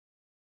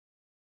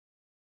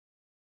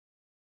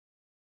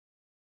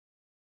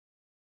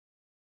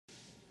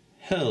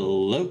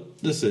Hello,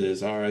 this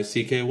is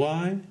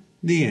RICKY,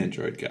 the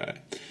Android guy.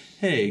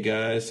 Hey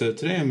guys, so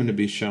today I'm going to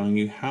be showing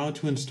you how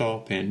to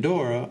install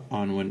Pandora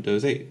on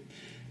Windows 8.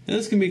 Now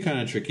this can be kind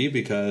of tricky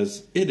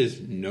because it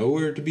is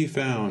nowhere to be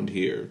found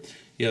here.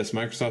 Yes,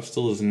 Microsoft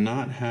still does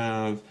not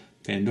have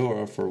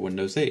Pandora for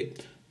Windows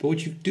 8. But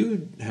what you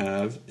do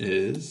have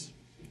is,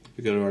 if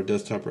we go to our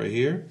desktop right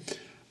here,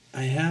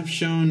 I have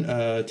shown 2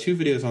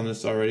 videos on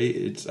this already.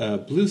 It's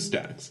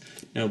BlueStacks.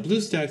 Now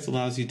BlueStacks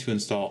allows you to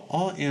install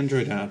all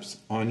Android apps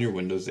on your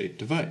Windows 8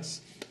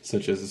 device,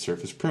 such as the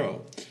Surface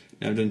Pro.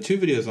 Now I've done 2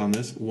 videos on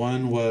this.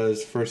 One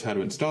was first how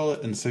to install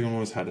it, and the second one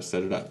was how to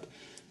set it up.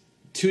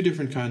 2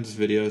 different kinds of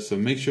videos, so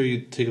make sure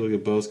you take a look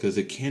at both because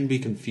it can be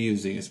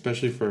confusing,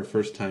 especially for a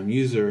first-time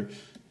user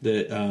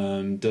that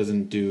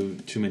doesn't do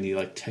too many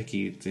like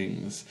techie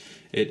things.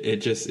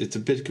 It's a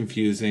bit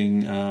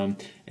confusing, and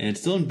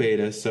it's still in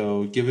beta,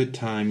 so give it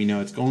time. You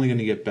know, it's only going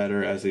to get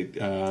better as it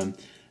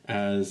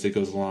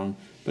goes along.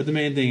 But the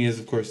main thing is,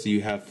 of course, that you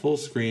have full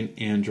screen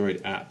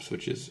Android apps,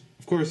 which is,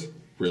 of course,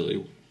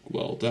 really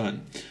well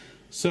done.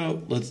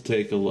 So let's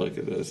take a look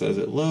at this as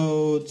it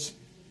loads.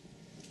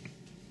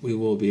 We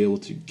will be able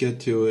to get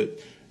to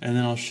it, and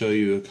then I'll show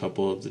you a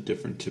couple of the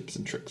different tips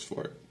and tricks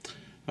for it.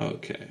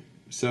 Okay.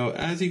 So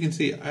as you can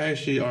see, I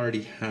actually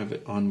already have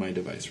it on my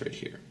device right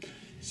here.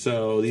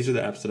 So these are the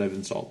apps that I've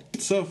installed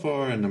so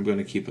far, and I'm going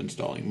to keep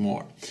installing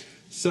more.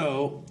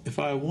 So if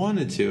I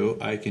wanted to,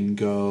 I can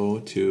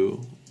go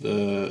to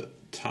the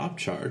top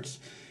charts,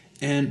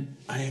 and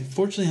I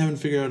unfortunately haven't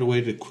figured out a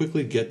way to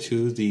quickly get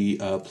to the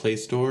Play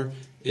Store.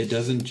 It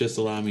doesn't just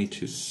allow me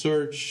to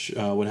search.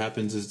 What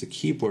happens is the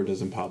keyboard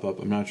doesn't pop up.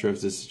 I'm not sure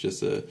if this is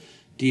just a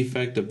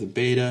defect of the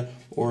beta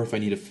or if I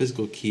need a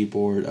physical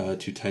keyboard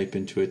to type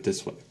into it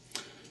this way.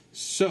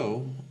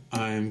 So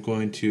I'm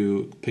going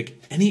to pick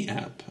any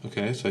app,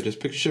 okay, so I just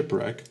picked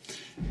Shipwreck,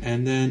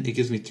 and then it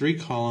gives me 3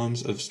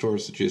 columns of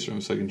stores to choose from.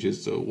 So I can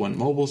choose the One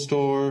Mobile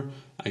Store,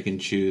 I can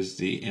choose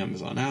the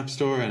Amazon App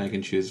Store, and I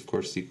can choose, of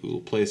course, the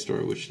Google Play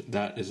Store, which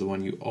that is the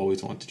one you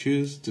always want to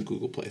choose, the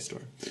Google Play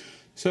Store.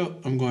 So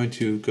I'm going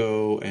to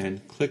go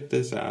and click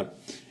this app.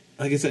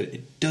 Like I said,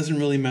 it doesn't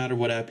really matter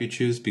what app you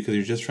choose because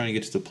you're just trying to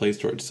get to the Play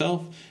Store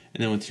itself,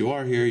 and then once you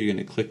are here, you're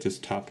going to click this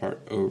top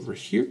part over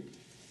here.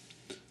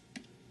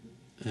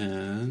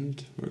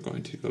 And we're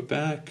going to go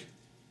back.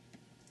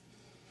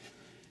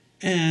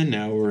 And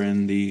now we're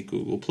in the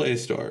Google Play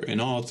Store in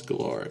all its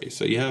glory.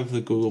 So you have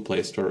the Google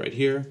Play Store right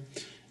here.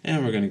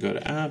 And we're going to go to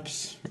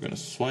apps. We're going to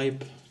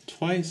swipe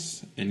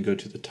twice and go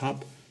to the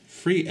top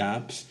free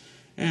apps.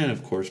 And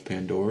of course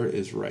Pandora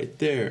is right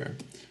there.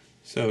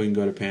 So we can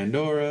go to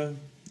Pandora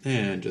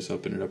and just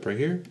open it up right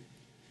here.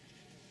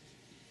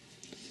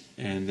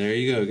 And there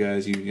you go,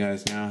 guys. You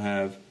guys now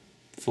have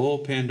full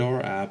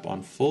Pandora app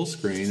on full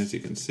screen. As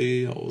you can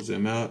see, I'll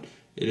zoom out.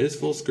 It is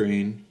full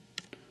screen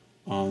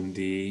on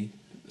the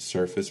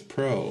Surface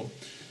Pro.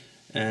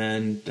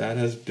 And that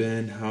has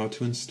been how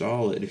to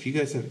install it. If you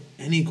guys have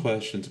any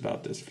questions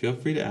about this, feel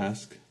free to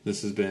ask.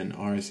 This has been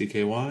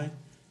RICKY,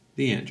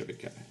 the Android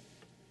guy.